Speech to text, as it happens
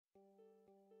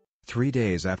3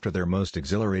 days after their most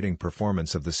exhilarating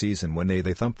performance of the season when they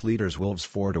thumped leaders Wolves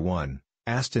 4-1,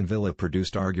 Aston Villa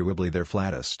produced arguably their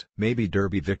flattest. Maybe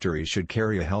derby victories should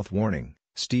carry a health warning.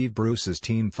 Steve Bruce's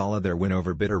team followed their win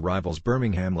over bitter rivals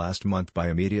Birmingham last month by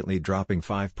immediately dropping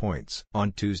 5 points.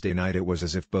 On Tuesday night it was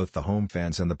as if both the home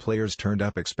fans and the players turned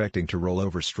up expecting to roll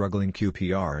over struggling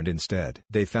QPR, and instead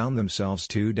they found themselves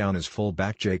 2 down as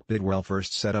full-back Jake Bidwell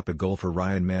first set up a goal for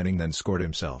Ryan Manning, then scored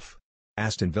himself.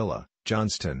 Aston Villa: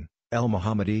 Johnston, El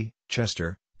Mohammadi,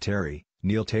 Chester, Terry,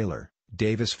 Neil Taylor,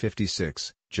 Davis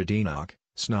 56, Jadinok,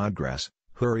 Snodgrass,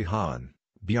 Hurry Hahn,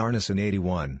 Bjarnason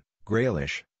 81,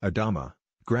 Grealish, Adama,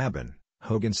 Graben,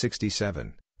 Hogan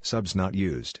 67, subs not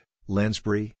used,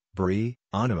 Lensbury, Bree,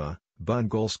 Anima, Bunn.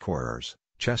 Goal scorers: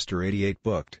 Chester 88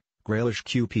 booked, Grealish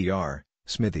QPR,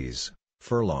 Smithies,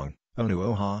 Furlong,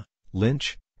 Onuoha,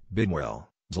 Lynch, Bidwell,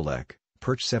 Zalek,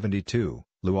 Perch 72,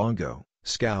 Luongo,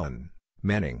 Scowen,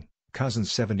 Manning,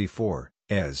 Cousins 74,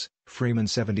 Ez, Freeman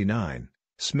 79,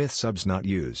 Smith. Subs not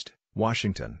used: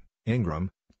 Washington,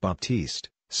 Ingram, Baptiste,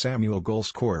 Samuel. Goal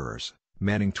scorers: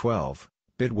 Manning 12,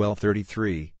 Bidwell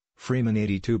 33, Freeman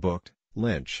 82 booked,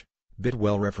 Lynch,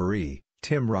 Bidwell. Referee,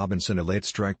 Tim Robinson. A late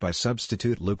strike by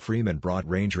substitute Luke Freeman brought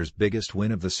Rangers' biggest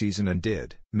win of the season and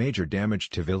did major damage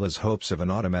to Villa's hopes of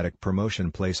an automatic promotion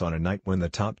place on a night when the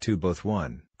top 2 both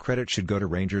won. Credit should go to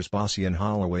Rangers boss Ian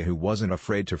Holloway, who wasn't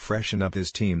afraid to freshen up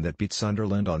his team that beat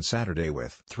Sunderland on Saturday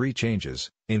with 3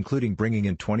 changes, including bringing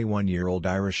in 21-year-old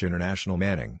Irish international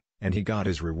Manning, and he got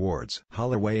his rewards.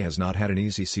 Holloway has not had an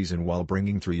easy season while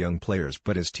bringing through young players,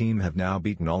 but his team have now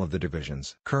beaten all of the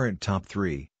division's current top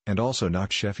 3, and also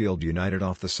knocked Sheffield United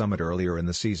off the summit earlier in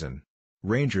the season.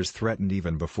 Rangers threatened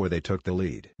even before they took the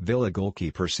lead. Villa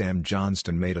goalkeeper Sam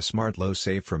Johnston made a smart low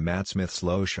save from Matt Smith's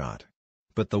low shot.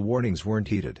 But the warnings weren't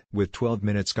heeded. With 12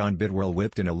 minutes gone, Bidwell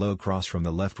whipped in a low cross from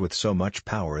the left with so much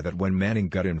power that when Manning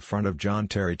got in front of John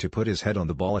Terry to put his head on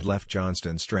the ball, it left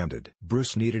Johnston stranded.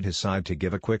 Bruce needed his side to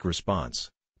give a quick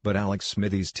response, but Alex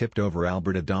Smithies tipped over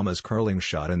Albert Adama's curling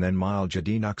shot, and then Miles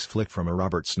Jadinok's flick from a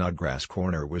Robert Snodgrass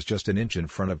corner was just an inch in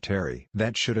front of Terry.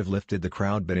 That should have lifted the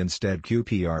crowd, but instead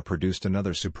QPR produced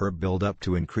another superb build-up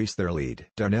to increase their lead.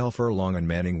 Darnell Furlong and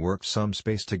Manning worked some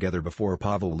space together before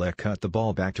Pavel Lek cut the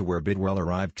ball back to where Bidwell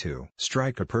arrived to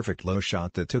strike a perfect low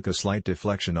shot that took a slight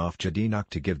deflection off Jadinok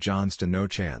to give Johnston no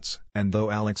chance. And though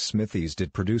Alex Smithies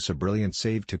did produce a brilliant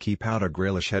save to keep out a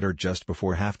Grealish header just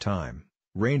before half-time,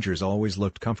 Rangers always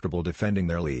looked comfortable defending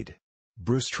their lead.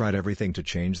 Bruce tried everything to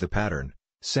change the pattern,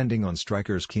 sending on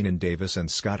strikers Keenan Davis and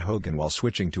Scott Hogan while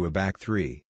switching to a back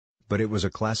 3. But it was a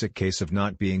classic case of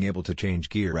not being able to change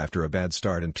gear after a bad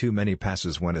start, and too many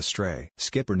passes went astray.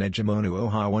 Skipper Nejimonu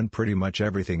Oha won pretty much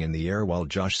everything in the air, while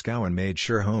Josh Scowen made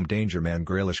sure home danger man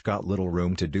Grealish got little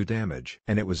room to do damage.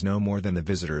 And it was no more than the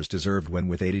visitors deserved when,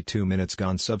 with 82 minutes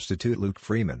gone, substitute Luke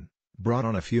Freeman, brought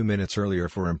on a few minutes earlier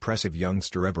for impressive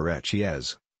youngster Eberechi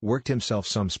Ez, worked himself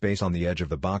some space on the edge of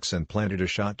the box and planted a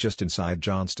shot just inside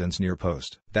Johnston's near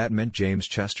post. That meant James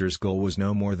Chester's goal was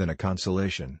no more than a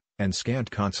consolation, and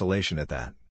scant consolation at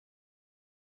that.